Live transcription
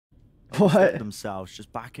What? Themselves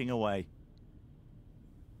just backing away.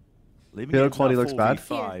 Build quality looks bad.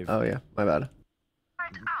 Oh yeah, my bad.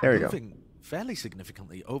 There we go. Moving fairly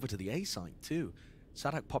significantly over to the A side too.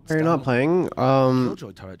 Sadak pops Are you not playing?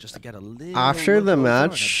 Just to get a little After the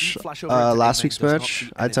match, last week's match,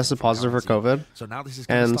 I tested positive for COVID,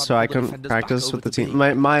 and so I couldn't practice with the team.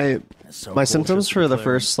 My symptoms for the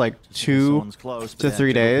first like 2 to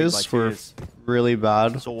 3 days were really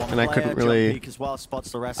bad, and I couldn't really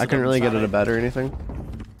get out of bed or anything.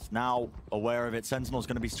 Now aware of it, Sentinel's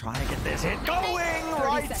going to be trying to get this hit going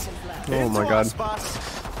right. Oh my god.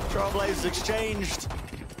 Trailblazers exchanged.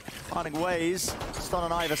 Finding ways, stun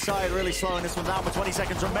on either side, really slowing this one down with 20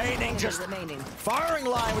 seconds remaining. Just firing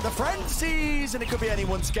line with the frenzies, and it could be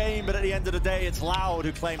anyone's game, but at the end of the day, it's Loud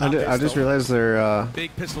who claimed that I just realized they're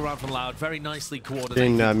big pistol round from Loud, very nicely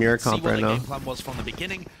coordinated. Doing mirror comp right now. Game plan was from the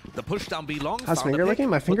beginning. The push down B long. How's finger looking?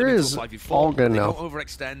 My finger is all good now.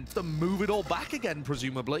 Overextend to move it all back again,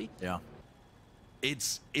 presumably. Yeah.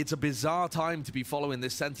 It's a bizarre time to be following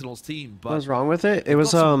this Sentinels team. But what was wrong with it? It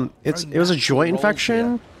was it was a joint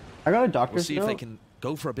infection. Here. I got a doctor's We'll see note, if they can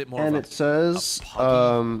go for a bit more and of it says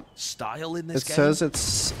style in this it says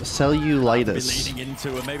it's cellulitis.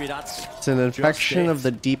 Maybe that's it's an infection of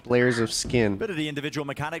the deep layers of skin. Bit of the individual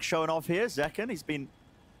mechanics showing off here. Zekken, he's been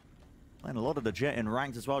playing a lot of the Jet in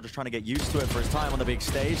ranked as well, just trying to get used to it for his time on the big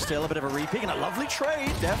stage. Still a bit of a repeat and a lovely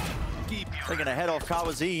trade. Def keep taking a head off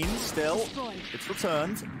Kawazine. Still, it's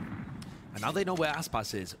returned. And now they know where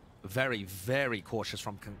Aspas is. Very, very cautious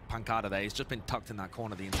from Pancada there. He's just been tucked in that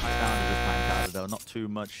corner the entire time. Though not too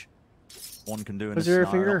much one can do in Was this your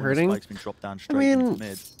scenario. finger hurting? Been dropped down I mean,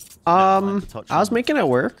 mid. I was making it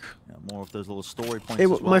work. Yeah, more of those little story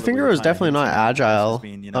points. My finger was definitely not agile.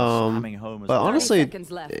 Been, but honestly, it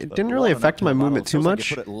didn't really affect my movement too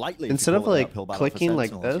much. Instead of like clicking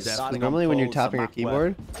like this, normally when you're tapping a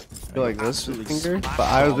keyboard, you go like this with your finger. But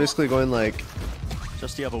I was basically going like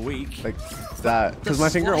just the other week, like that, because my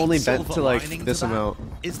finger only bent to like this amount.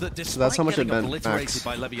 So that's how much it bent max. So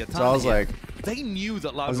I was like, they knew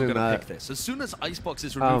that Loud were going to pick this. As soon as Icebox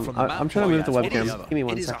is removed from the map, I'm trying to move the webcam. Give me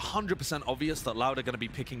 1 second. second. It is 100% obvious that Loud are going to be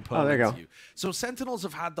picking Pearl there you into go. you. So Sentinels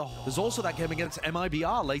have had there's also that game against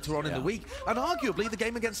MIBR later on in the week, and arguably the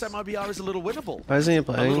game against MIBR is a little winnable. Why isn't he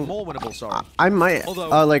playing? A little more winnable, sorry. I might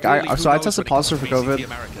like so I tested positive for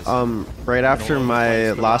COVID right after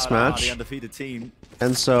my last match,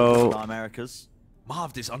 and so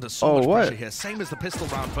Marv is under so much pressure here, same as the pistol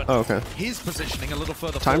round, but his positioning a little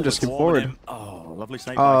further time just keep forward. Oh, lovely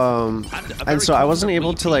snake and so I wasn't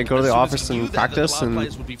able to like go to the office and practice, and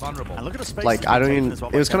like I don't even.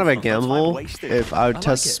 It was kind of a gamble if I would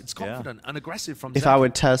test. It's confident and aggressive from if I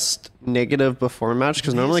would test negative before a match,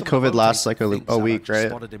 because normally COVID lasts like a week, right?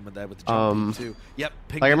 Like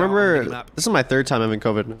I remember this is my 3rd time having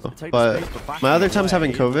COVID now, but my other times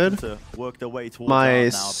having COVID, my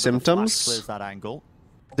symptoms,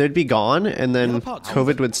 they'd be gone, and then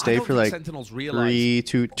COVID would stay for like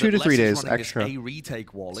 2 to 3 days extra.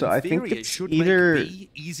 So I think it's either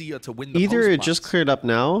it just cleared up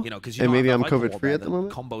now, and maybe I'm COVID free at the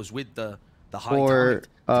moment, or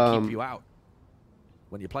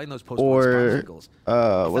when you're playing those or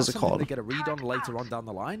what's it called? Get a read on later on down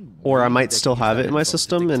the line, or I might still have it in my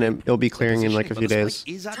system, and it'll be clearing in like a few days.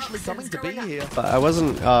 But I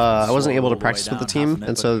wasn't able to practice with the team,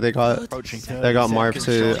 and so they got Marv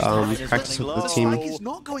to practice with the team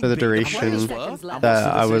for the duration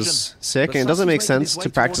that I was sick. And it doesn't make sense to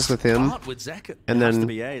practice with him and then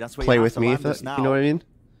play with me, if that, you know what I mean?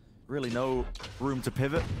 Really no room to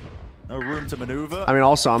pivot. No room to maneuver. I mean,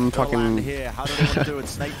 also, I'm fucking... I've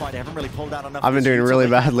been doing really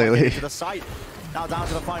bad lately. Now down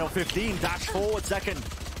to the final 15. Dash forward, Zekken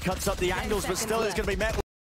cuts up the angles, but still is going to be met